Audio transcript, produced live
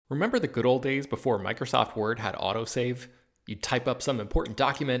Remember the good old days before Microsoft Word had autosave? You'd type up some important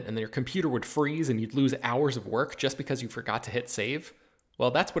document and then your computer would freeze and you'd lose hours of work just because you forgot to hit save?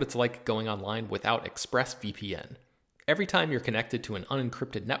 Well, that's what it's like going online without ExpressVPN. Every time you're connected to an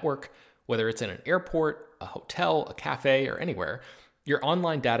unencrypted network, whether it's in an airport, a hotel, a cafe, or anywhere, your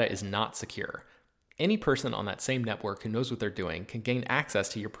online data is not secure. Any person on that same network who knows what they're doing can gain access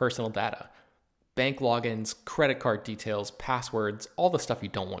to your personal data. Bank logins, credit card details, passwords, all the stuff you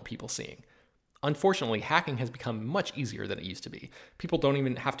don't want people seeing. Unfortunately, hacking has become much easier than it used to be. People don't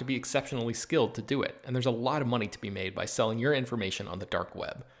even have to be exceptionally skilled to do it, and there's a lot of money to be made by selling your information on the dark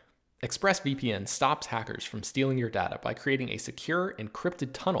web. ExpressVPN stops hackers from stealing your data by creating a secure, encrypted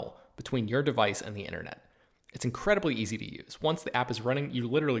tunnel between your device and the internet. It's incredibly easy to use. Once the app is running, you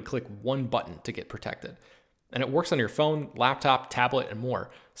literally click one button to get protected. And it works on your phone, laptop, tablet, and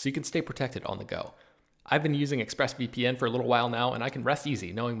more, so you can stay protected on the go. I've been using ExpressVPN for a little while now, and I can rest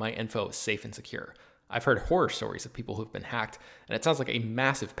easy knowing my info is safe and secure. I've heard horror stories of people who've been hacked, and it sounds like a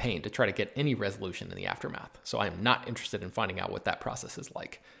massive pain to try to get any resolution in the aftermath, so I am not interested in finding out what that process is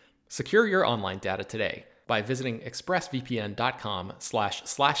like. Secure your online data today by visiting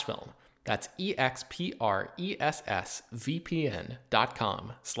expressvpn.com/film. That's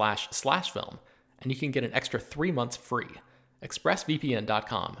expressvpn.com//film. And you can get an extra 3 months free.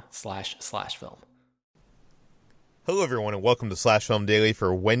 expressvpn.com//film. Hello, everyone, and welcome to Slash Film Daily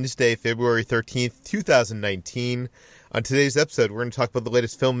for Wednesday, February 13th, 2019. On today's episode, we're going to talk about the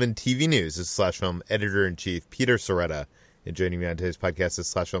latest film and TV news. This is Slash Film Editor-in-Chief Peter Sciretta. And joining me on today's podcast is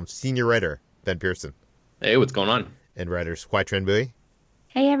Slash Film Senior Writer Ben Pearson. Hey, what's going on? And writers Kwai Tran Bui.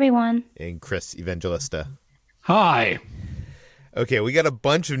 Hey, everyone. And Chris Evangelista. Hi. Okay, we got a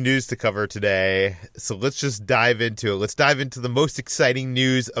bunch of news to cover today, so let's just dive into it. Let's dive into the most exciting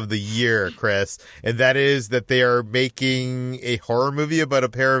news of the year, Chris, and that is that they are making a horror movie about a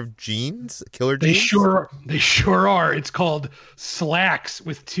pair of jeans, killer jeans. They sure are. It's called Slacks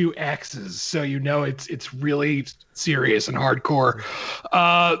with 2 X's, so you know it's really serious and hardcore.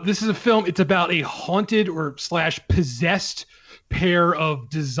 This is a film. It's about a haunted or / possessed pair of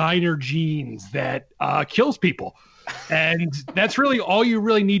designer jeans that kills people. And that's really all you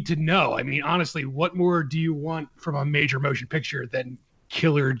really need to know. I mean, honestly, what more do you want from a major motion picture than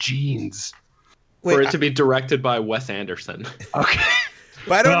killer jeans? For it to be directed by Wes Anderson. Okay.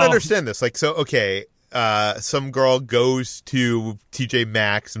 But I don't understand this. Like, so, okay, some girl goes to TJ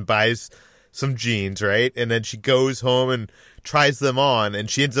Maxx and buys some jeans, right? And then she goes home and tries them on, and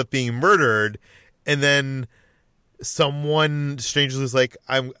she ends up being murdered. And then someone strangely is like,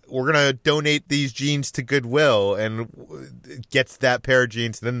 we're going to donate these jeans to Goodwill, and gets that pair of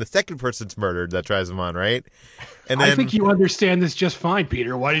jeans. And then the second person's murdered that tries them on, right? And then, I think you understand this just fine,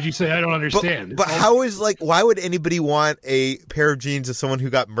 Peter. Why did you say I don't understand? But how is, like, why would anybody want a pair of jeans of someone who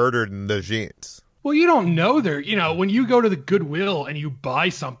got murdered in those jeans? Well, you don't know when you go to the Goodwill and you buy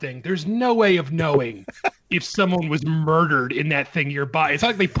something, there's no way of knowing if someone was murdered in that thing you're buying. It's not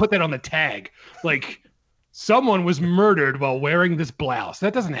like they put that on the tag. Like, someone was murdered while wearing this blouse.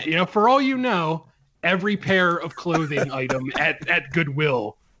 That doesn't, for all you know, every pair of clothing item at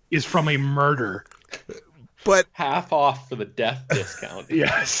Goodwill is from a murder. But half off for the death discount.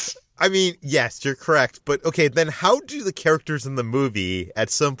 Yes. I mean, yes, you're correct. But okay, then how do the characters in the movie at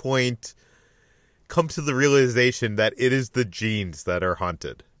some point come to the realization that it is the jeans that are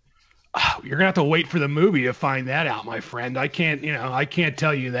haunted? Oh, you're gonna have to wait for the movie to find that out, my friend. I can't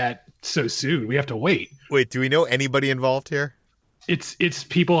tell you that so soon. We have to wait. Wait, do we know anybody involved here? It's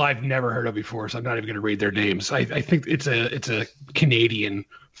people I've never heard of before, so I'm not even going to read their names. I think it's a Canadian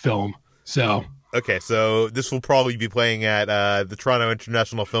film. So okay, so this will probably be playing at the Toronto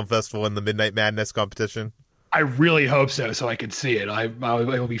International Film Festival in the Midnight Madness competition. I really hope so I can see it. I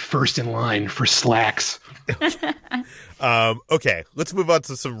will be first in line for Slacks. Okay, let's move on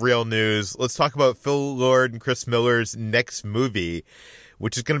to some real news. Let's talk about Phil Lord and Chris Miller's next movie,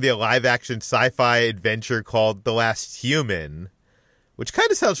 which is going to be a live-action sci-fi adventure called The Last Human, which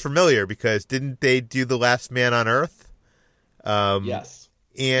kind of sounds familiar because didn't they do The Last Man on Earth? Yes.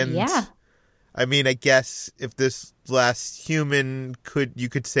 And yeah. I mean, I guess if this Last Human you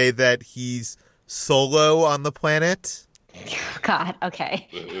could say that he's solo on the planet? God, okay.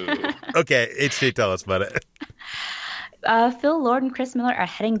 Okay, HJ, tell us about it. Phil Lord and Chris Miller are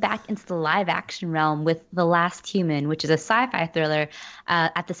heading back into the live-action realm with The Last Human, which is a sci-fi thriller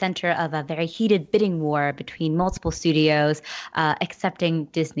at the center of a very heated bidding war between multiple studios, excepting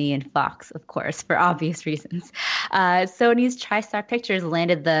Disney and Fox, of course, for obvious reasons. Sony's TriStar Pictures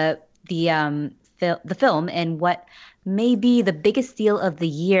landed the film in what may be the biggest deal of the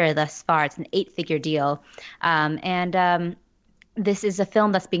year thus far. It's an 8-figure deal, and This is a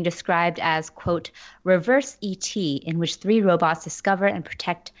film that's being described as, quote, reverse E.T., in which 3 robots discover and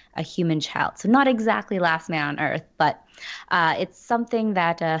protect a human child. So not exactly Last Man on Earth, but it's something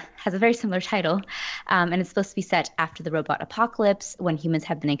that has a very similar title. And it's supposed to be set after the robot apocalypse, when humans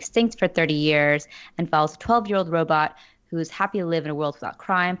have been extinct for 30 years, and follows a 12-year-old robot who is happy to live in a world without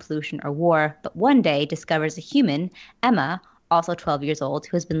crime, pollution, or war, but one day discovers a human, Emma, also 12 years old,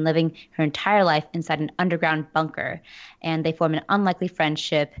 who has been living her entire life inside an underground bunker. And they form an unlikely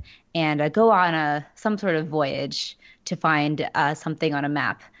friendship and go on some sort of voyage to find something on a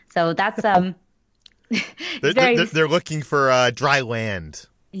map. So that's they're looking for dry land.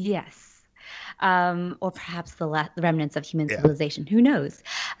 Yes. Or perhaps the remnants of human civilization. Who knows?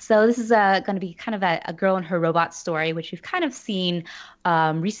 So this is going to be kind of a girl and her robot story, which we've kind of seen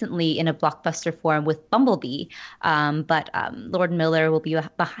recently in a blockbuster form with Bumblebee. But Lord and Miller will be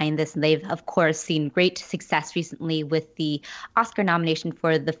behind this, and they've, of course, seen great success recently with the Oscar nomination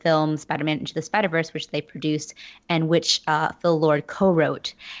for the film Spider-Man Into the Spider-Verse, which they produced and which Phil Lord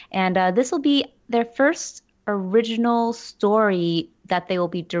co-wrote. And this will be their first original story that they will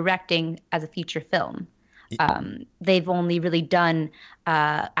be directing as a feature film. They've only really done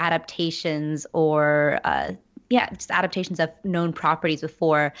adaptations or just adaptations of known properties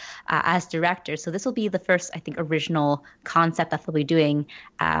before as directors. So this will be the first, I think, original concept that they'll be doing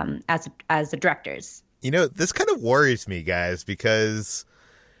as the directors. You know, this kind of worries me, guys, because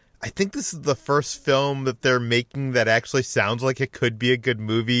I think this is the first film that they're making that actually sounds like it could be a good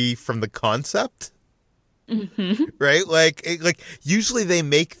movie from the concept. Mm-hmm. Right? Like usually they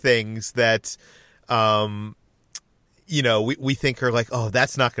make things that, we think are like, oh,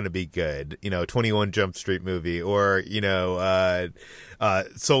 that's not going to be good. 21 Jump Street movie, or,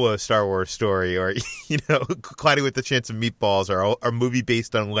 Solo Star Wars story, or, Cloudy with a Chance of Meatballs, or a movie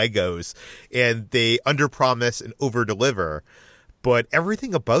based on Legos, and they underpromise and overdeliver. But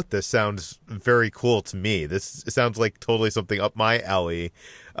everything about this sounds very cool to me. This sounds like totally something up my alley.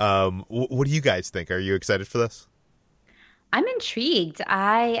 What do you guys think? Are you excited for this? I'm intrigued.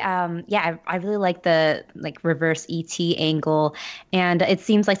 I really like the reverse ET angle, and it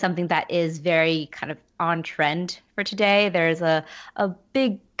seems like something that is very kind of on trend for today. There's a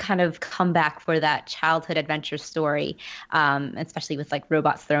big kind of comeback for that childhood adventure story, especially with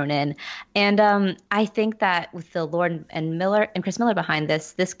robots thrown in. And I think that with the Lord and Miller and Chris Miller behind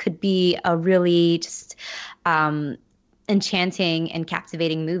this could be a really just enchanting and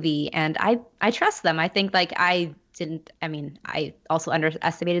captivating movie. And I trust them. I think I also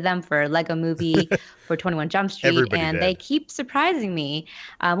underestimated them for Lego Movie, for 21 Jump Street, Everybody and did. they keep surprising me.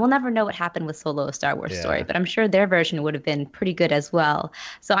 We'll never know what happened with Solo a Star Wars story, but I'm sure their version would have been pretty good as well.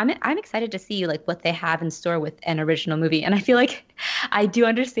 So I'm excited to see what they have in store with an original movie. And I feel like I do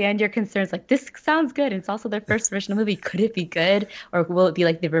understand your concerns. This sounds good. It's also their first original movie. Could it be good, or will it be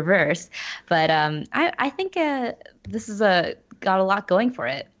the reverse? But I think this is got a lot going for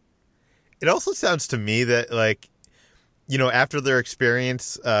it. It also sounds to me that after their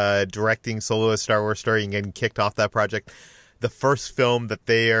experience directing Solo a Star Wars story and getting kicked off that project, the first film that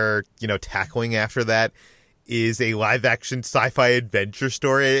they are, tackling after that is a live-action sci-fi adventure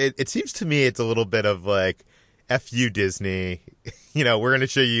story. It seems to me it's a little bit of F you, Disney. We're going to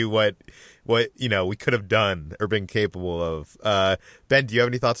show you what we could have done or been capable of. Ben, do you have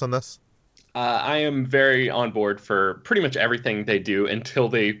any thoughts on this? I am very on board for pretty much everything they do until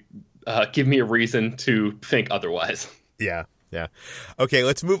they give me a reason to think otherwise. Yeah. Okay,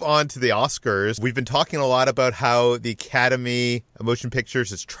 let's move on to the Oscars. We've been talking a lot about how the Academy of Motion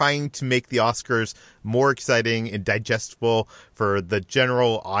Pictures is trying to make the Oscars more exciting and digestible for the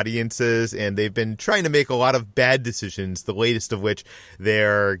general audiences, and they've been trying to make a lot of bad decisions, the latest of which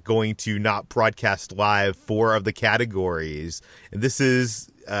they're going to not broadcast live 4 of the categories. And this is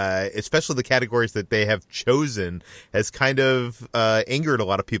especially the categories that they have chosen has kind of angered a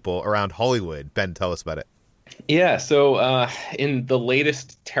lot of people around Hollywood. Ben, tell us about it. Yeah, so in the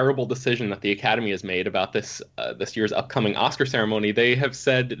latest terrible decision that the Academy has made about this year's upcoming Oscar ceremony, they have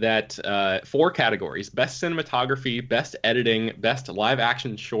said that 4 categories: Best Cinematography, Best Editing, Best Live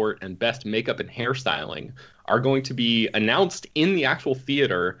Action Short, and Best Makeup and Hairstyling are going to be announced in the actual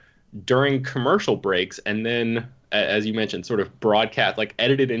theater during commercial breaks, and then, as you mentioned, sort of broadcast,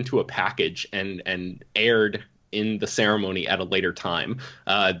 edited into a package and aired in the ceremony at a later time.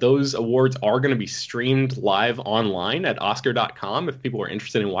 Those awards are going to be streamed live online at Oscar.com if people are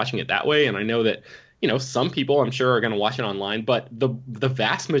interested in watching it that way. And I know that, some people I'm sure are going to watch it online, but the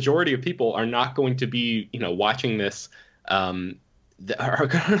vast majority of people are not going to be, watching this are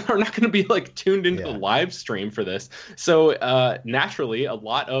not going to be like tuned into the live stream for this. So naturally, a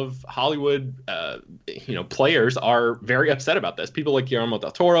lot of Hollywood, players are very upset about this. People like Guillermo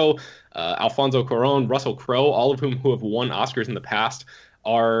del Toro, Alfonso Cuarón, Russell Crowe, all of whom who have won Oscars in the past,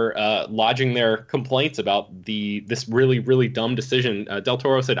 are lodging their complaints about this really, really dumb decision. Del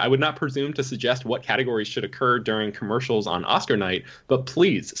Toro said, "I would not presume to suggest what categories should occur during commercials on Oscar night, but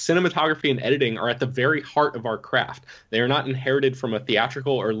please, cinematography and editing are at the very heart of our craft. They are not inherited from a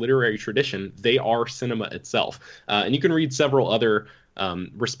theatrical or literary tradition. They are cinema itself." And you can read several other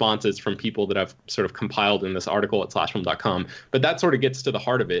responses from people that I've sort of compiled in this article at slashfilm.com. But that sort of gets to the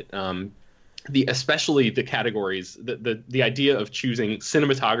heart of it. Especially the categories, the idea of choosing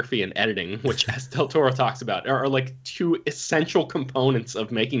cinematography and editing, which, as Del Toro talks about, are like two essential components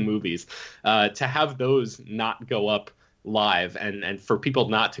of making movies. To have those not go up live and for people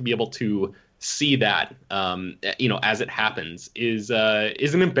not to be able to see that, as it happens is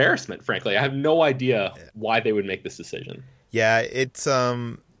an embarrassment. Frankly, I have no idea why they would make this decision. Yeah, it's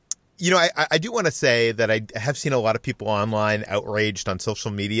I do want to say that I have seen a lot of people online outraged on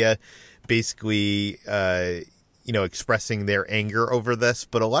social media, basically, expressing their anger over this.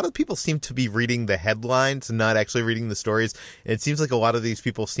 But a lot of people seem to be reading the headlines and not actually reading the stories. And it seems like a lot of these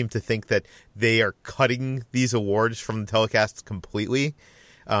people seem to think that they are cutting these awards from the telecasts completely,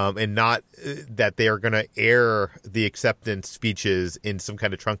 and not that they are going to air the acceptance speeches in some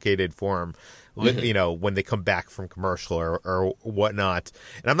kind of truncated form. Mm-hmm. When they come back from commercial or whatnot.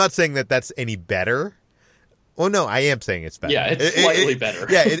 And I'm not saying that that's any better. Well, no, I am saying it's better. Yeah, it's slightly better.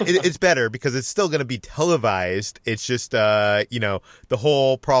 Yeah, it's better because it's still going to be televised. It's just, the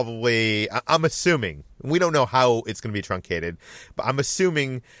whole probably, I'm assuming, we don't know how it's going to be truncated, but I'm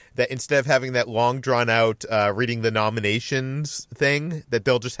assuming that instead of having that long drawn out reading the nominations thing, that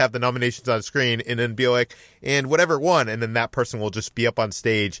they'll just have the nominations on screen and then be like, and whatever won, and then that person will just be up on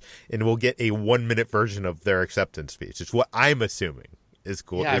stage and we'll get a 1-minute version of their acceptance speech. It's what I'm assuming. Is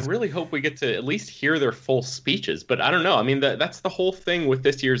cool. Yeah, I really hope we get to at least hear their full speeches, but I don't know. I mean, that's the whole thing with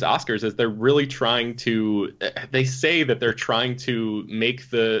this year's Oscars is they're really trying to. They say that they're trying to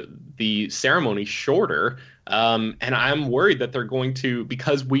make the ceremony shorter, and I'm worried that they're going to,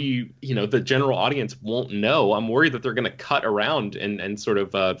 because the general audience won't know. I'm worried that they're going to cut around and sort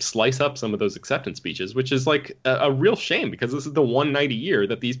of slice up some of those acceptance speeches, which is like a real shame because this is the one night a year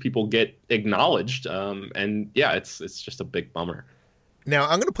that these people get acknowledged, and yeah, it's just a big bummer. Now,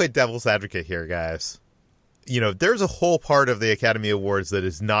 I'm going to play devil's advocate here, guys. There's a whole part of the Academy Awards that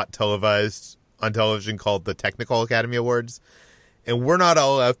is not televised on television called the Technical Academy Awards. And we're not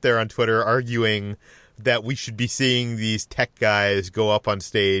all out there on Twitter arguing that we should be seeing these tech guys go up on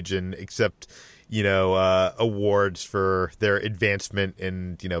stage and accept, awards for their advancement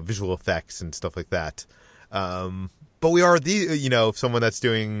in, visual effects and stuff like that. But we are someone that's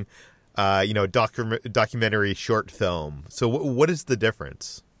doing... documentary short film. So what is the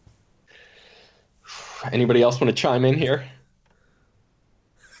difference? Anybody else want to chime in here?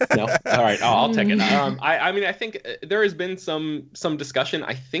 No? All right, I'll take it. I think there has been some discussion,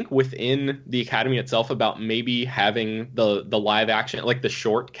 I think, within the Academy itself about maybe having the live action, like the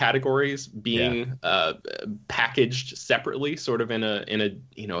short categories being packaged separately, sort of in a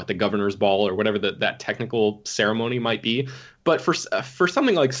at the governor's ball or whatever that technical ceremony might be. But for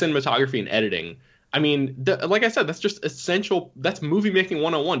something like cinematography and editing, I mean, like I said, that's just essential. That's movie making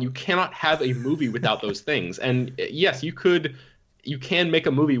 101. You cannot have a movie without those things. And yes, you can make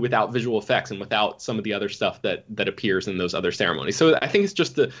a movie without visual effects and without some of the other stuff that appears in those other ceremonies. So I think it's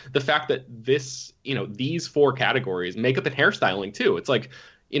just the fact that these 4 categories, makeup and hairstyling too. It's like,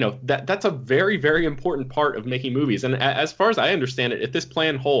 that's a very, very important part of making movies. And as far as I understand it, if this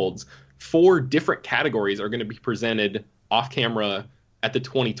plan holds, 4 different categories are going to be presented off camera at the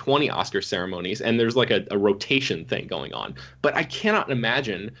 2020 Oscar ceremonies, and there's like a rotation thing going on. But I cannot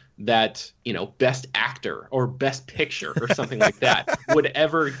imagine that, Best Actor or Best Picture or something like that would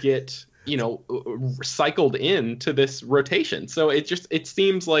ever get, cycled into this rotation. So it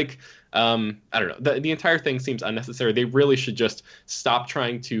seems like, I don't know, the entire thing seems unnecessary. They really should just stop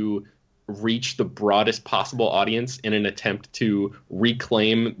trying to reach the broadest possible audience in an attempt to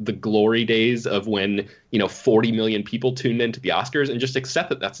reclaim the glory days of when 40 million people tuned into the Oscars, and just accept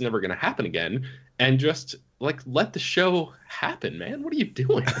that that's never going to happen again, and just let the show happen, man. What are you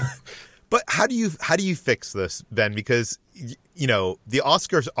doing? But how do you fix this, Ben? Because the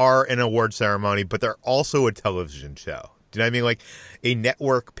Oscars are an award ceremony, but they're also a television show. Do you know what I mean? Like, a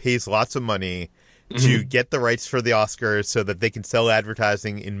network pays lots of money to get the rights for the Oscars so that they can sell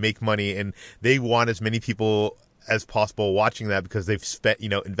advertising and make money, and they want as many people as possible watching that because they've spent,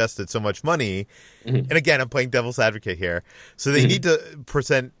 invested so much money. Mm-hmm. And again, I'm playing devil's advocate here. So they need to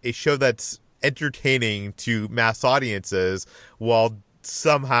present a show that's entertaining to mass audiences while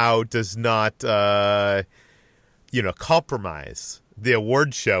somehow does not, compromise the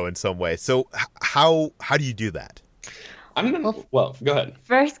award show in some way. So how do you do that? Well, go ahead.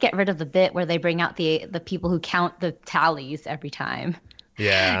 First, get rid of the bit where they bring out the people who count the tallies every time.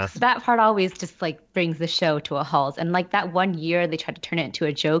 Yeah. So that part always just brings the show to a halt. And that one year they tried to turn it into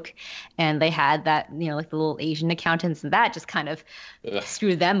a joke, and they had that, the little Asian accountants, and that just kind of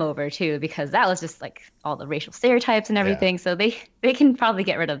screwed them over too, because that was just all the racial stereotypes and everything. Yeah. So they can probably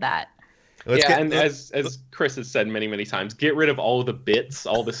get rid of that. As Chris has said many, many times, get rid of all of the bits,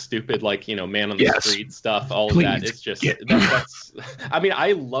 all the stupid, man on the street stuff, all of that. It's just, that's, I mean,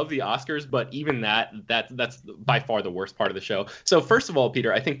 I love the Oscars, but even that's by far the worst part of the show. So first of all,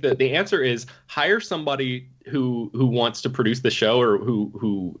 Peter, I think that the answer is hire somebody who wants to produce the show, or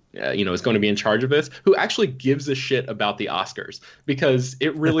who is going to be in charge of this, who actually gives a shit about the Oscars, because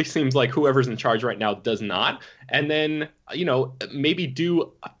it really seems like whoever's in charge right now does not. And then, maybe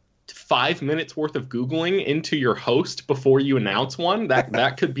do 5 minutes worth of Googling into your host before you announce one.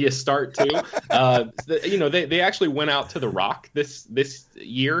 That could be a start too. They actually went out to The Rock this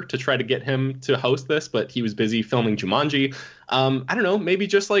year to try to get him to host this, but he was busy filming Jumanji. I don't know, maybe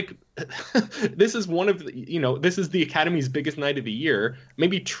just this is one of the, this is the Academy's biggest night of the year.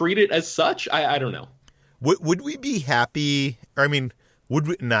 Maybe treat it as such. I don't know. Would we be happy? Or, I mean, would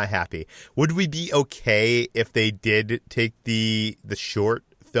we not happy? Would we be okay if they did take the short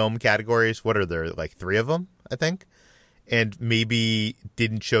film categories? What are there, 3 of them, I think, and maybe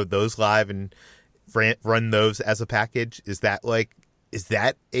didn't show those live and run those as a package? Is that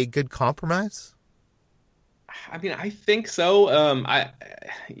a good compromise? I mean, I think so.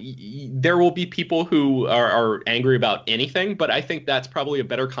 There will be people who are angry about anything, but I think that's probably a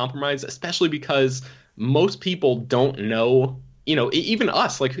better compromise, especially because most people don't know. Even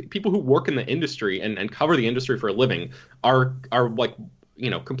us, people who work in the industry and cover the industry for a living, are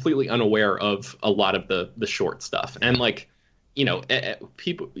completely unaware of a lot of the short stuff. And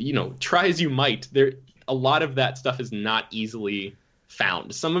people, try as you might, there, a lot of that stuff is not easily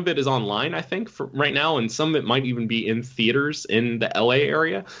found. Some of it is online, I think, for right now, and some of it might even be in theaters in the LA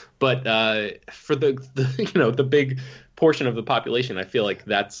area. But for the big portion of the population, I feel like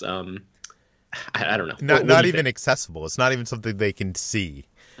that's I don't know. Not even accessible. It's not even something they can see.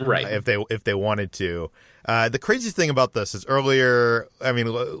 Right. If they wanted to. The crazy thing about this is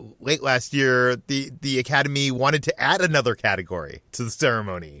late last year, the Academy wanted to add another category to the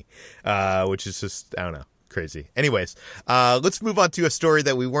ceremony, which is just, I don't know, crazy. Anyways, let's move on to a story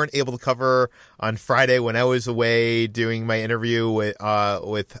that we weren't able to cover on Friday when I was away doing my interview with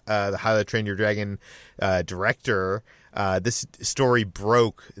the How to Train Your Dragon director. This story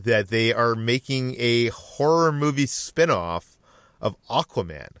broke that they are making a horror movie spinoff of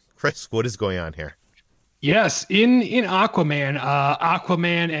Aquaman. Chris, what is going on here? Yes, in Aquaman,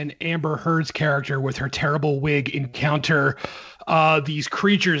 Aquaman and Amber Heard's character with her terrible wig encounter these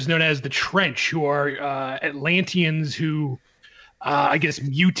creatures known as the Trench, who are Atlanteans who I guess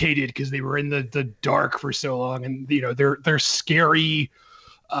mutated because they were in the dark for so long, and they're scary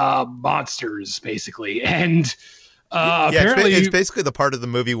monsters basically. And apparently it's basically the part of the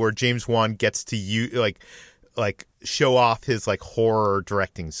movie where James Wan gets to show off his horror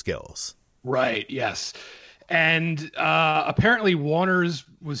directing skills. Right. Yes. And apparently Warner's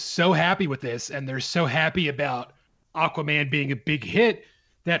was so happy with this, and they're so happy about Aquaman being a big hit,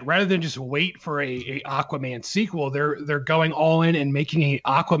 that rather than just wait for a Aquaman sequel, they're going all in and making a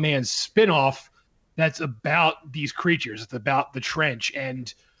Aquaman spinoff that's about these creatures. It's about the Trench,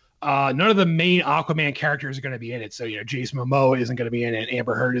 and none of the main Aquaman characters are going to be in it. So Jason Momoa isn't going to be in it,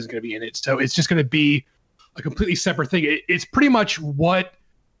 Amber Heard isn't going to be in it. So it's just going to be a completely separate thing. It's pretty much what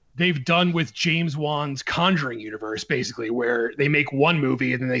they've done with James Wan's Conjuring universe, basically, where they make one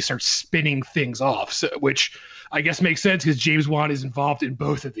movie and then they start spinning things off, which I guess makes sense because James Wan is involved in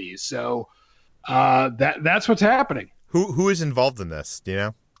both of these. So that's what's happening. Who is involved in this? Do you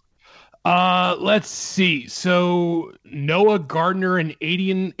know? Let's see. So Noah Gardner and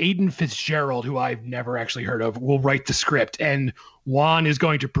Aiden Fitzgerald, who I've never actually heard of, will write the script, and Wan is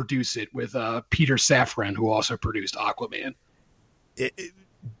going to produce it with Peter Safran, who also produced Aquaman.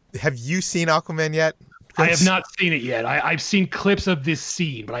 Have you seen Aquaman yet, Chris? I have not seen it yet. I've seen clips of this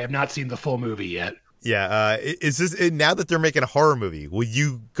scene, but I have not seen the full movie yet. Yeah. Is this, now that they're making a horror movie, will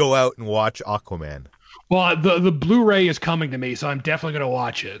you go out and watch Aquaman? Well, the Blu-ray is coming to me, so I'm definitely going to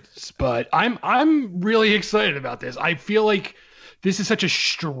watch it. But I'm really excited about this. I feel like this is such a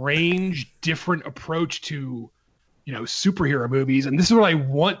strange, different approach to superhero movies, and this is what I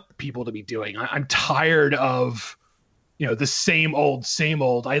want people to be doing. I'm tired of the same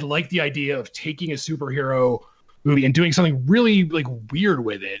old. I like the idea of taking a superhero movie and doing something really like weird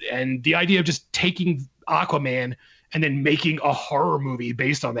with it, and the idea of just taking Aquaman and then making a horror movie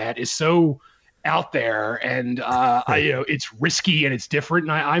based on that is so out there, and it's risky and it's different,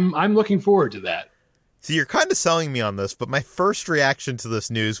 and I'm looking forward to that. So you're kind of selling me on this, but my first reaction to this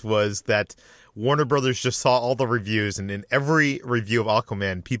news was that Warner Brothers just saw all the reviews, and in every review of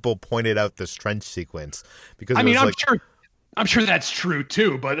Aquaman, people pointed out this trench sequence because I'm sure that's true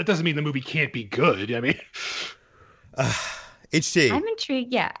too, but that doesn't mean the movie can't be good. I mean, HT. I'm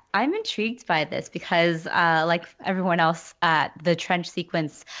intrigued. Yeah, I'm intrigued by this because, like everyone else, the trench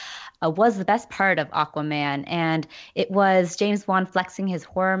sequence was the best part of Aquaman, and it was James Wan flexing his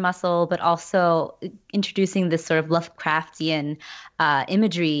horror muscle, but also introducing this sort of Lovecraftian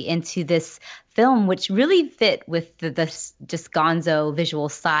imagery into this film, which really fit with the just gonzo visual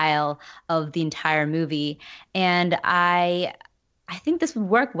style of the entire movie. And I think this would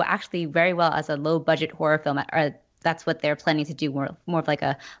work actually very well as a low budget horror film. That's what they're planning to do, more of like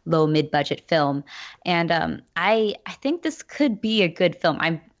a low mid-budget film. And I think this could be a good film.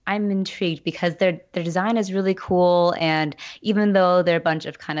 I'm intrigued because their design is really cool, and even though they're a bunch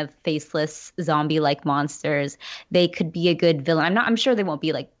of kind of faceless zombie-like monsters, they could be a good villain. I'm sure they won't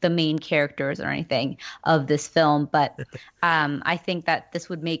be like the main characters or anything of this film, but I think that this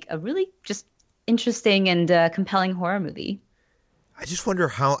would make a really just interesting and compelling horror movie. I just wonder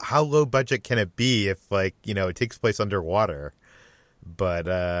how low budget can it be if it takes place underwater,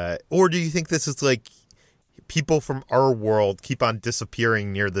 but or do you think this is like people from our world keep on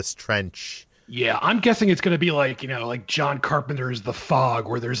disappearing near this trench? Yeah, I'm guessing it's going to be like John Carpenter's The Fog,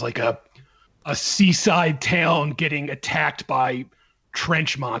 where there's like a seaside town getting attacked by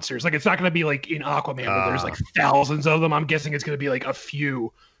trench monsters. Like, it's not going to be like in Aquaman where there's like thousands of them. I'm guessing it's going to be like a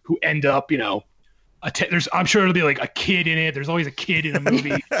few who end up, I'm sure it'll be like a kid in it. There's always a kid in a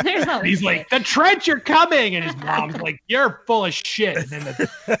movie. He's like, the trench are coming. And his mom's like, you're full of shit. And then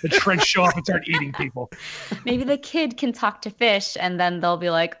the trench show up and start eating people. Maybe the kid can talk to fish, and then they'll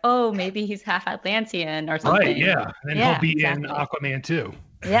be like, oh, maybe he's half Atlantean or something. Right, yeah. And then he'll be in Aquaman too.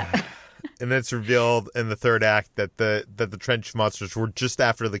 Yep. And then it's revealed in the third act that the trench monsters were just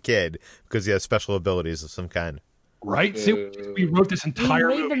after the kid because he has special abilities of some kind. Right? See, we wrote this entire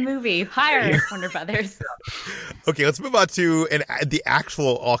movie. We made the movie. Hire Warner Brothers. Okay, let's move on to the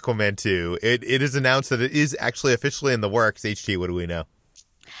actual Aquaman 2. It is announced that it is actually officially in the works. HT, what do we know?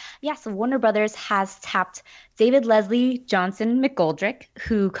 Yeah, so Warner Brothers has tapped David Leslie Johnson McGoldrick,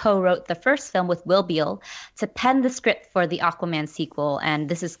 who co-wrote the first film with Will Beall, to pen the script for the Aquaman sequel. And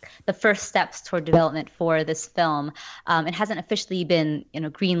this is the first steps toward development for this film. It hasn't officially been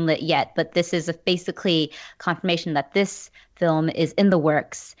greenlit yet, but this is basically confirmation that this film is in the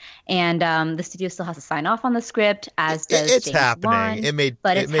works. And the studio still has to sign off on the script, as does it's James happening. Wan,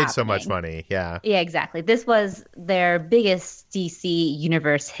 It made so much money. Yeah. Yeah, exactly. This was their biggest DC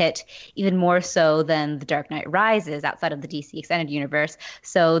universe hit, even more so than The Dark Knight Rises outside of the DC extended universe.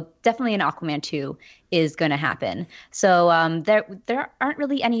 So definitely an Aquaman 2 is going to happen. So there aren't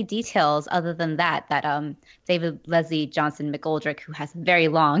really any details other than that David Leslie Johnson McGoldrick, who has a very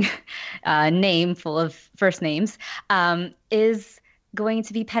long name full of first names, is going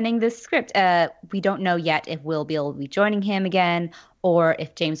to be penning this script. We don't know yet if Will Beall will be joining him again or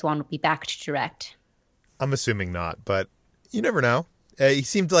if James Wan will be back to direct. I'm assuming not, but you never know. He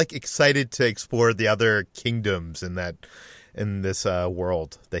seemed like excited to explore the other kingdoms in this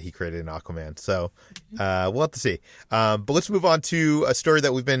world that he created in Aquaman. So we'll have to see. But let's move on to a story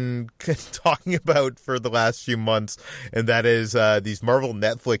that we've been talking about for the last few months, and that is these Marvel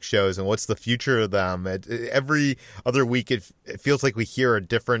Netflix shows and what's the future of them. Every other week, it feels like we hear a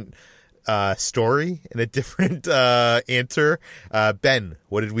different story and a different answer. Ben,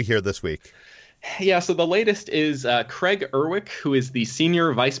 what did we hear this week? Yeah, so the latest is Craig Erwick, who is the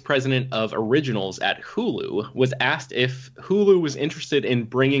senior vice president of originals at Hulu, was asked if Hulu was interested in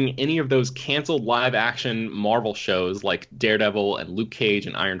bringing any of those canceled live-action Marvel shows like Daredevil and Luke Cage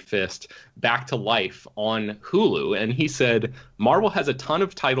and Iron Fist back to life on Hulu. And he said, Marvel has a ton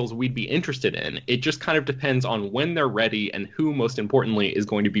of titles we'd be interested in. It just kind of depends on when they're ready and who, most importantly, is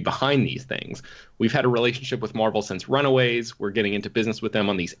going to be behind these things. We've had a relationship with Marvel since Runaways. We're getting into business with them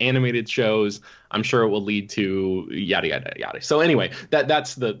on these animated shows. I'm sure it will lead to yada, yada, yada. So anyway,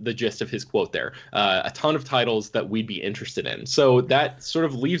 that's the gist of his quote there. A ton of titles that we'd be interested in. So that sort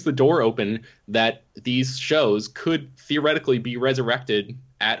of leaves the door open that these shows could theoretically be resurrected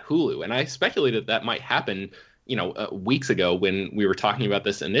at Hulu. And I speculated that might happen, weeks ago when we were talking about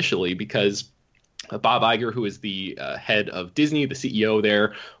this initially, because Bob Iger, who is the head of Disney, the CEO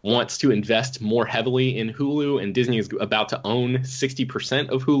there, wants to invest more heavily in Hulu, and Disney is about to own 60%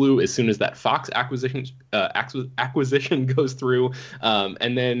 of Hulu as soon as that Fox acquisition goes through.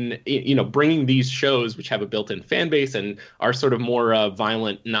 And then, bringing these shows, which have a built-in fan base and are sort of more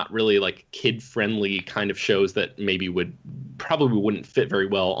violent, not really like kid-friendly kind of shows that maybe probably wouldn't fit very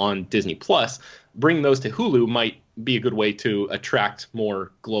well on Disney Plus, bringing those to Hulu might be a good way to attract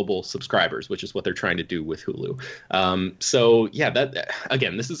more global subscribers, which is what they're trying to do with Hulu. That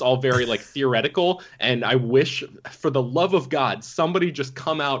again, this is all very like theoretical, and I wish, for the love of God, somebody just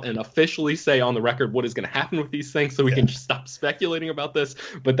come out and officially say on the record what is going to happen with these things, so we can just stop speculating about this.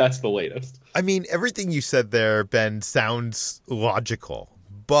 But that's the latest. I mean, everything you said there, Ben, sounds logical,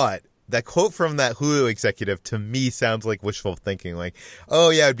 but that quote from that Hulu executive to me sounds like wishful thinking. Like, oh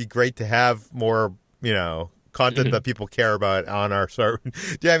yeah, it'd be great to have more, content that people care about on our server.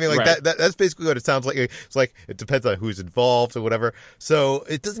 Yeah, I mean, like right. That's basically what it sounds like. It's like it depends on who's involved or whatever. So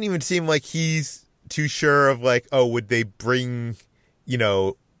it doesn't even seem like he's too sure of like, oh, would they bring,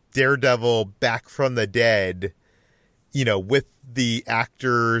 Daredevil back from the dead, with the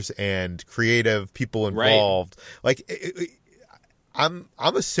actors and creative people involved. Right. Like, I'm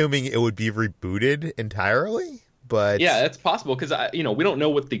assuming it would be rebooted entirely. But yeah, that's possible because we don't know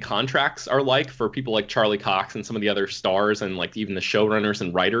what the contracts are like for people like Charlie Cox and some of the other stars and like even the showrunners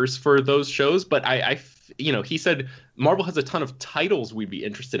and writers for those shows. But he said Marvel has a ton of titles we'd be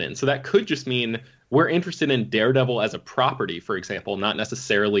interested in, so that could just mean we're interested in Daredevil as a property, for example, not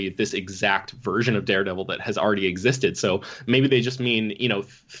necessarily this exact version of Daredevil that has already existed. So maybe they just mean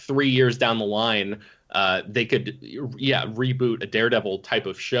 3 years down the line, they could, reboot a Daredevil type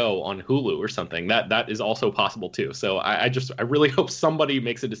of show on Hulu or something. That is also possible too. So I really hope somebody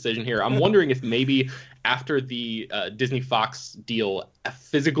makes a decision here. I'm wondering if maybe after the Disney Fox deal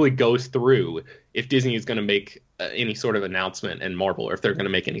physically goes through, if Disney is going to make any sort of announcement, and Marvel, or if they're going to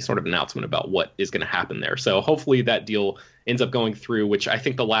make any sort of announcement about what is going to happen there. So hopefully that deal ends up going through, which I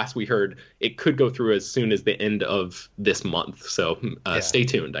think the last we heard, it could go through as soon as the end of this month. So stay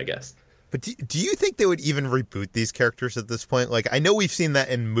tuned, I guess. But do you think they would even reboot these characters at this point? Like, I know we've seen that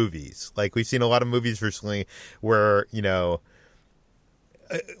in movies. Like, we've seen a lot of movies recently where,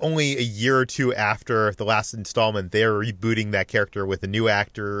 only a year or two after the last installment, they're rebooting that character with a new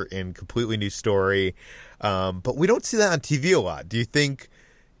actor and completely new story. But we don't see that on TV a lot. Do you think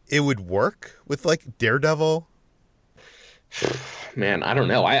it would work with, like, Daredevil? Man, I don't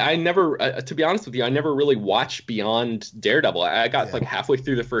know. I never, to be honest with you, I never really watched beyond Daredevil. I got like halfway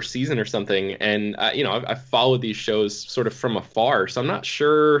through the first season or something, and I've followed these shows sort of from afar, so I'm not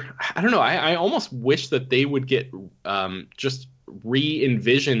sure. I don't know. I almost wish that they would get just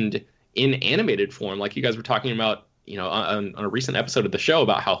re-envisioned in animated form, like you guys were talking about, on a recent episode of the show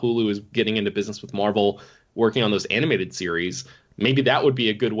about how Hulu is getting into business with Marvel, working on those animated series. Maybe that would be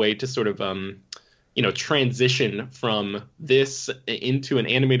a good way to sort of transition from this into an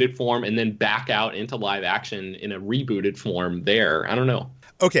animated form and then back out into live action in a rebooted form there. I don't know.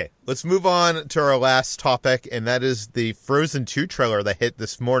 Okay, let's move on to our last topic, and that is the Frozen 2 trailer that hit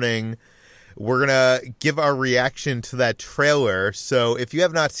this morning. We're going to give our reaction to that trailer. So if you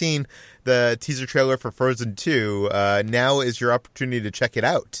have not seen the teaser trailer for Frozen 2, now is your opportunity to check it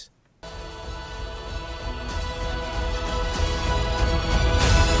out.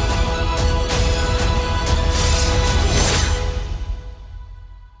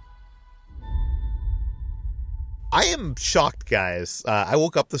 I am shocked, guys. I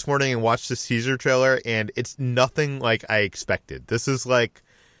woke up this morning and watched this teaser trailer, and it's nothing like I expected.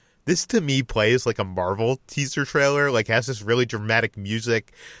 This to me plays like a Marvel teaser trailer. Like, has this really dramatic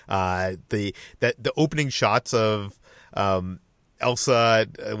music. The opening shots of Elsa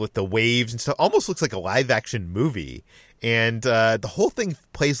with the waves and stuff almost looks like a live action movie, and the whole thing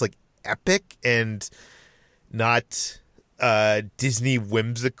plays like epic and not Disney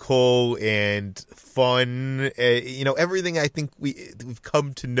whimsical and fun. Everything I think we've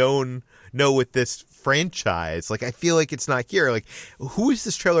come to know with this franchise. Like, I feel like it's not here. Like, who is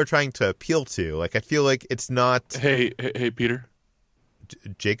this trailer trying to appeal to? Like, I feel like it's not. Hey, Peter.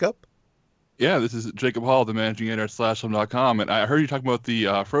 Jacob? Yeah, this is Jacob Hall, the managing editor at SlashFilm.com, and I heard you talking about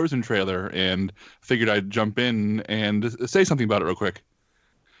the Frozen trailer and figured I'd jump in and say something about it real quick.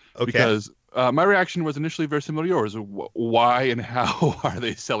 Okay. Because my reaction was initially very similar to yours. Why and how are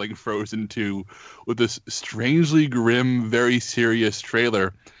they selling Frozen 2 with this strangely grim, very serious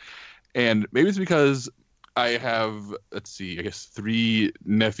trailer? And maybe it's because I have, two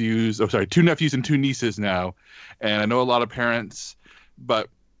nephews and two nieces now. And I know a lot of parents, but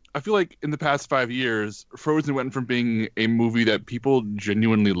I feel like in the past 5 years, Frozen went from being a movie that people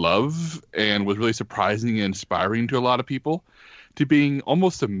genuinely love and was really surprising and inspiring to a lot of people to being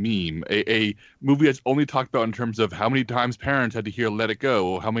almost a meme, a movie that's only talked about in terms of how many times parents had to hear Let It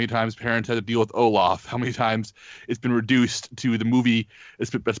Go, how many times parents had to deal with Olaf, how many times it's been reduced to the movie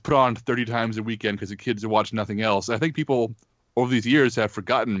that's put on 30 times a weekend because the kids watch nothing else. I think people over these years have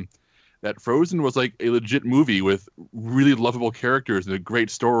forgotten that Frozen was like a legit movie with really lovable characters and a great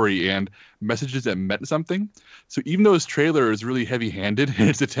story and messages that meant something. So even though this trailer is really heavy-handed in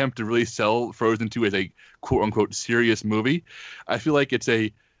its attempt to really sell Frozen 2 as a quote-unquote serious movie, I feel like it's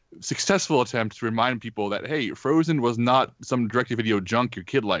a successful attempt to remind people that, hey, Frozen was not some direct-to-video junk your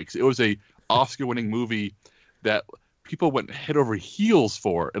kid likes. It was a Oscar-winning movie that people went head over heels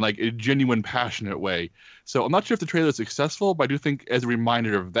for in like a genuine, passionate way. So I'm not sure if the trailer is successful, but I do think as a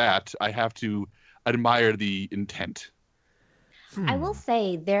reminder of that, I have to admire the intent. I will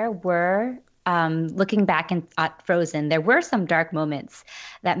say there were, looking back at Frozen, there were some dark moments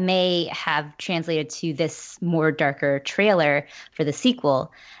that may have translated to this more darker trailer for the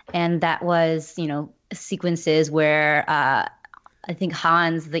sequel. And that was, sequences where I think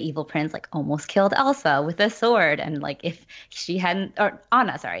Hans, the evil prince, like almost killed Elsa with a sword, and like if she hadn't, or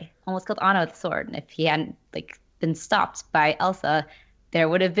Anna, sorry, almost killed Anna with a sword, and if he hadn't like been stopped by Elsa, there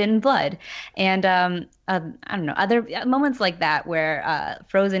would have been blood. And I don't know, other moments like that where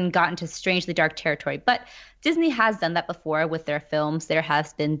Frozen got into strangely dark territory. But Disney has done that before with their films. There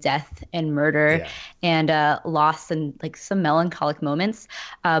has been death and murder and loss and like some melancholic moments.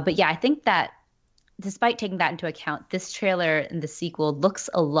 But yeah, I think that despite taking that into account, this trailer and the sequel looks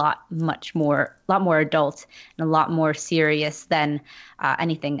a lot more adult and a lot more serious than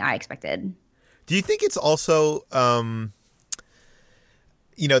anything I expected. Do you think it's also, the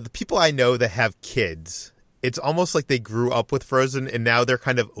people I know that have kids, it's almost like they grew up with Frozen and now they're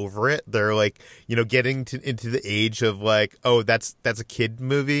kind of over it. They're like, getting into the age of like, oh, that's a kid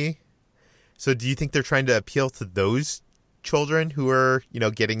movie. So do you think they're trying to appeal to those children who are,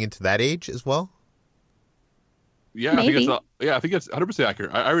 getting into that age as well? Yeah, I think it's 100%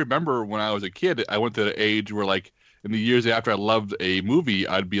 accurate. I remember when I was a kid, I went to the age where, like, in the years after I loved a movie,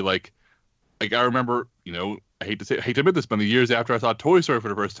 I'd be like I remember, I hate to admit this, but in the years after I saw Toy Story for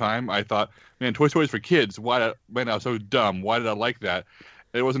the first time, I thought, man, Toy Story is for kids. I was so dumb. Why did I like that?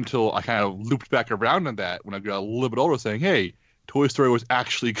 And it wasn't until I kind of looped back around on that when I got a little bit older, saying, hey, Toy Story was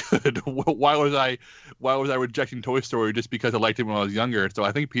actually good. Why was I rejecting Toy Story just because I liked it when I was younger? So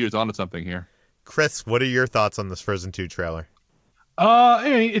I think Peter's onto something here. Chris, what are your thoughts on this Frozen 2 trailer?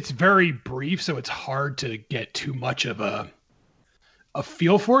 It's very brief, so it's hard to get too much of a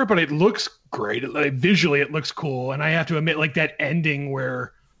feel for it, but it looks great. Visually, it looks cool. And I have to admit, like that ending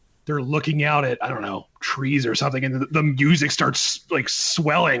where they're looking out at, I don't know, trees or something, and the music starts like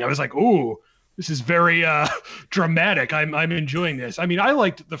swelling. I was like, ooh, this is very dramatic. I'm enjoying this. I mean, I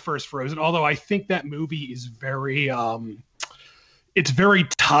liked the first Frozen, although I think that movie is very it's very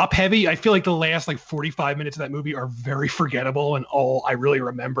top heavy. I feel like the last like 45 minutes of that movie are very forgettable, and all I really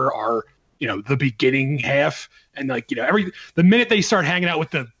remember are, the beginning half, and like, the minute they start hanging out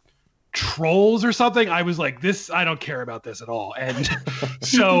with the trolls or something, I was like, I don't care about this at all. And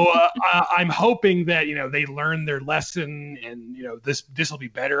so I'm hoping that, they learn their lesson and, this will be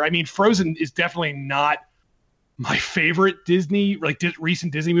better. I mean, Frozen is definitely not my favorite Disney, like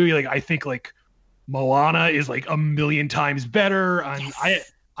recent Disney movie. Like I think like Moana is like a million times better. I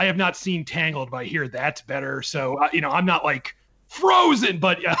have not seen Tangled, but I hear that's better. So, I'm not like Frozen,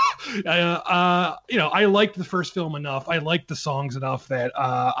 but I liked the first film enough. I liked the songs enough that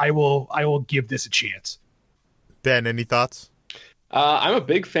I will give this a chance. Ben, any thoughts? I'm a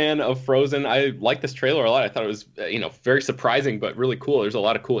big fan of Frozen. I like this trailer a lot. I thought it was, very surprising, but really cool. There's a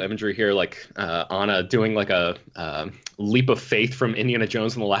lot of cool imagery here, like Anna doing like a leap of faith from Indiana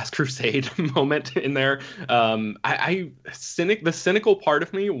Jones and the Last Crusade moment in there. The cynical part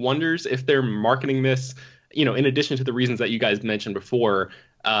of me wonders if they're marketing this, in addition to the reasons that you guys mentioned before,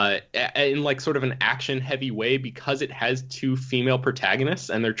 in like sort of an action heavy way, because it has two female protagonists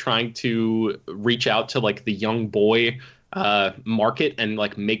and they're trying to reach out to like the young boy market and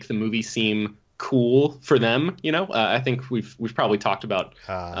like make the movie seem cool for them. I think we've probably talked about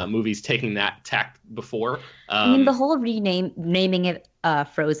movies taking that tack before. I mean, the whole naming it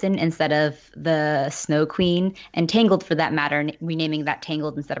Frozen instead of the Snow Queen, and Tangled for that matter, renaming that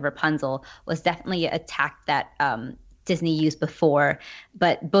Tangled instead of Rapunzel, was definitely a tack that Disney used before.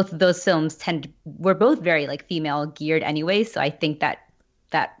 But both of those films were both very like female geared anyway, so I think that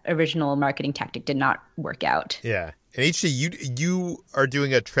original marketing tactic did not work out. Yeah. And HG, you are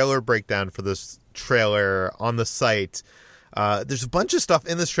doing a trailer breakdown for this trailer on the site. There's a bunch of stuff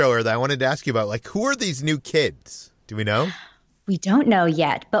in this trailer that I wanted to ask you about. Like, who are these new kids? Do we know? We don't know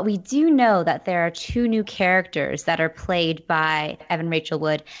yet, but we do know that there are two new characters that are played by Evan Rachel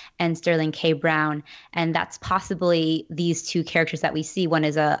Wood and Sterling K. Brown. And that's possibly these two characters that we see. One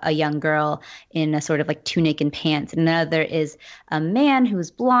is a young girl in a sort of like tunic and pants, and another is a man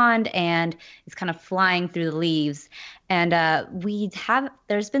who's blonde and is kind of flying through the leaves. And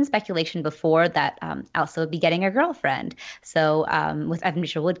there's been speculation before that Elsa would be getting a girlfriend. So with Evan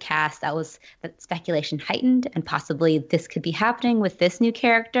Rachel Wood cast, that speculation heightened, and possibly this could be happening with this new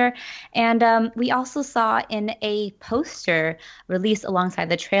character. And we also saw in a poster released alongside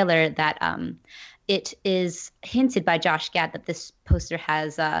the trailer that it is hinted by Josh Gad that this poster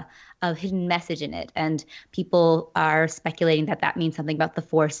has a hidden message in it, and people are speculating that that means something about the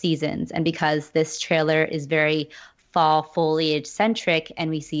Four Seasons. And because this trailer is very fall foliage centric, and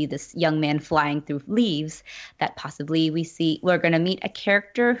we see this young man flying through leaves, that possibly we're going to meet a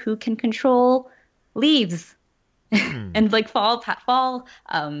character who can control leaves and like fall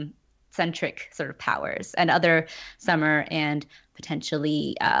centric sort of powers, and other summer and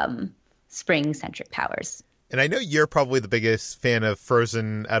potentially spring centric powers. And I know you're probably the biggest fan of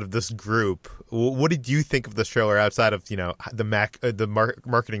Frozen out of this group. What did you think of this trailer outside of the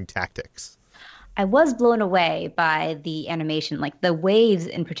marketing tactics? I was blown away by the animation. Like, the waves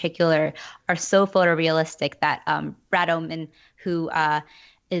in particular are so photorealistic that Brad Oman, who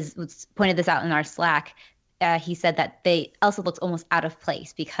pointed this out in our Slack, he said that Elsa looks almost out of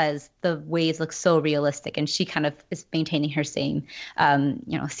place because the waves look so realistic, and she kind of is maintaining her same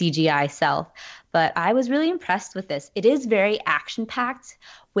CGI self. But I was really impressed with this. It is very action-packed,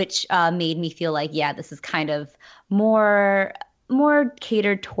 which made me feel like, yeah, this is kind of more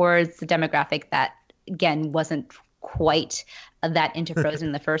catered towards the demographic that, again, wasn't quite that into Frozen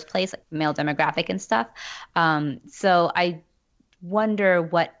in the first place, like male demographic and stuff. So I wonder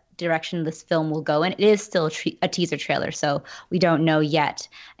what direction this film will go in. It is still a teaser trailer, so we don't know yet.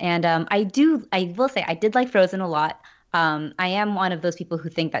 And I will say I did like Frozen a lot. I am one of those people who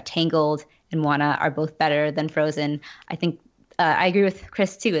think that Tangled and Moana are both better than Frozen. I think I agree with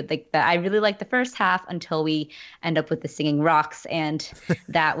Chris too. Like, I really liked the first half until we end up with the singing rocks, and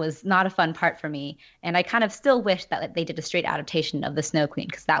that was not a fun part for me. And I kind of still wish that they did a straight adaptation of the Snow Queen,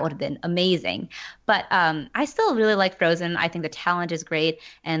 because that would have been amazing. But I still really like Frozen. I think the talent is great,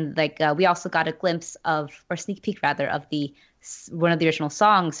 and we also got a glimpse of, or sneak peek rather, of one of the original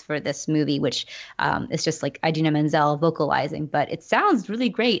songs for this movie, which is just like Idina Menzel vocalizing, but it sounds really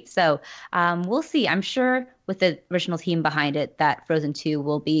great. So we'll see. I'm sure with the original team behind it that Frozen 2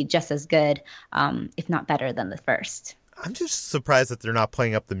 will be just as good, if not better than the first. I'm just surprised that they're not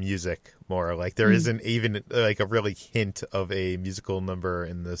playing up the music more. Like, there isn't even like a really hint of a musical number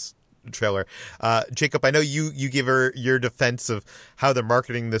in this trailer. Jacob, I know you gave her your defense of how they're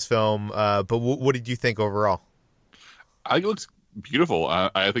marketing this film, but what did you think overall? I think it looks beautiful.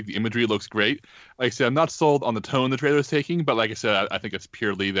 I think the imagery looks great. Like I said, I'm not sold on the tone the trailer is taking, but like I said, I think it's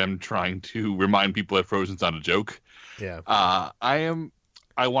purely them trying to remind people that Frozen's not a joke. Yeah.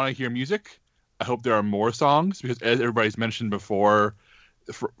 I want to hear music. I hope there are more songs, because as everybody's mentioned before,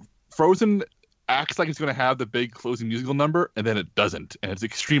 Frozen acts like it's going to have the big closing musical number, and then it doesn't, and it's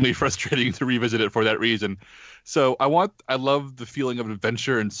extremely frustrating to revisit it for that reason. So I love the feeling of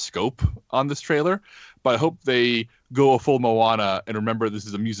adventure and scope on this trailer, but I hope they go a full Moana and remember this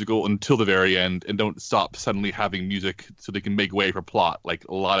is a musical until the very end, and don't stop suddenly having music so they can make way for plot like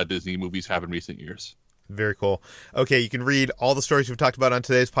a lot of Disney movies have in recent years. Very cool. Okay, you can read all the stories we've talked about on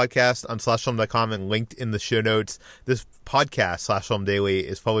today's podcast on slashfilm.com and linked in the show notes. This podcast, Slash Film Daily,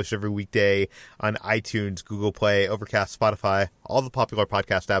 is published every weekday on iTunes, Google Play, Overcast, Spotify, all the popular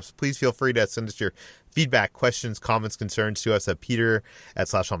podcast apps. Please feel free to send us your feedback, questions, comments, concerns to us at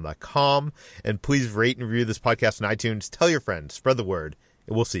peter@slashfilm.com. And please rate and review this podcast on iTunes. Tell your friends, spread the word,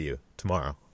 and we'll see you tomorrow.